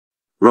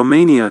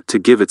Romania to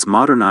give its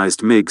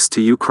modernized MiGs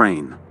to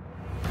Ukraine.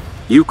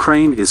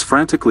 Ukraine is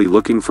frantically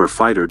looking for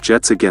fighter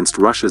jets against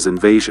Russia's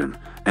invasion,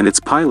 and its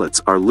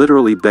pilots are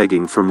literally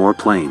begging for more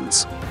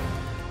planes.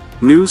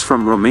 News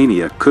from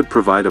Romania could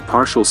provide a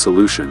partial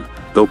solution,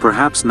 though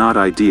perhaps not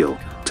ideal,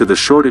 to the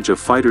shortage of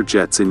fighter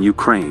jets in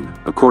Ukraine,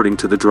 according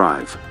to The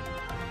Drive.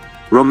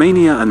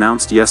 Romania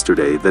announced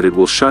yesterday that it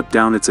will shut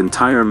down its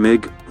entire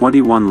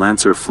MiG-21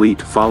 LanceR fleet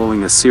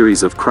following a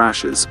series of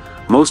crashes,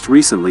 most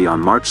recently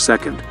on March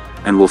 2nd,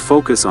 and will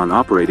focus on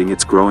operating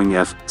its growing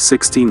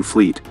F-16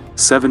 fleet,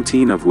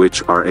 17 of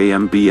which are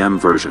AMBM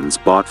versions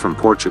bought from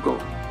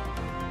Portugal.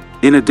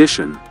 In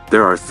addition,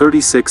 there are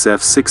 36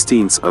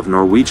 F-16s of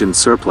Norwegian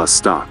surplus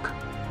stock.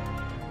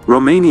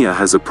 Romania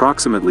has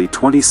approximately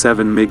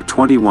 27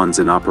 MiG-21s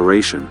in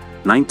operation,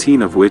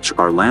 19 of which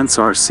are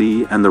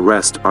LanceR-C and the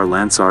rest are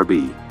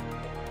LanceR-B.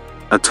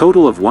 A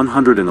total of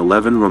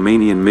 111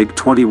 Romanian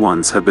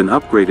MiG-21s have been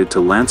upgraded to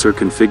LanceR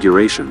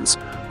configurations,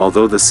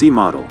 although the C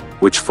model,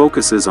 which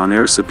focuses on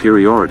air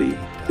superiority,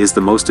 is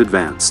the most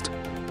advanced.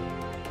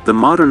 The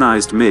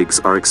modernized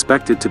MiGs are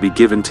expected to be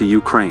given to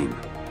Ukraine.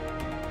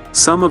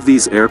 Some of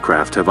these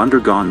aircraft have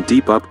undergone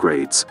deep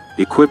upgrades,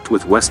 equipped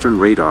with Western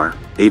radar,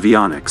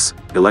 avionics,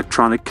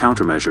 electronic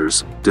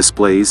countermeasures,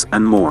 displays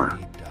and more.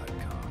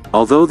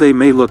 Although they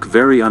may look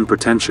very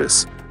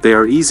unpretentious, they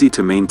are easy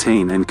to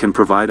maintain and can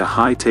provide a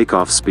high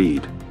takeoff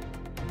speed.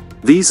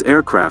 These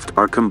aircraft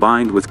are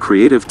combined with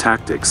creative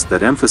tactics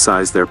that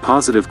emphasize their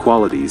positive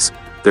qualities,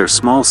 their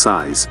small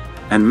size,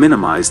 and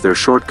minimize their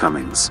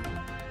shortcomings.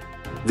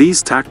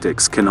 These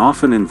tactics can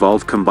often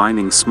involve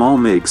combining small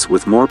MiGs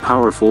with more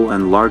powerful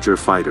and larger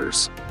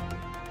fighters.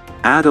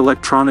 Add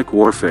electronic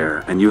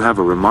warfare and you have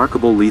a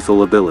remarkable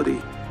lethal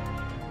ability.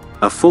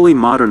 A fully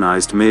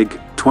modernized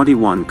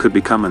MiG-21 could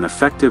become an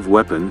effective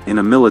weapon in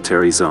a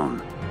military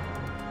zone.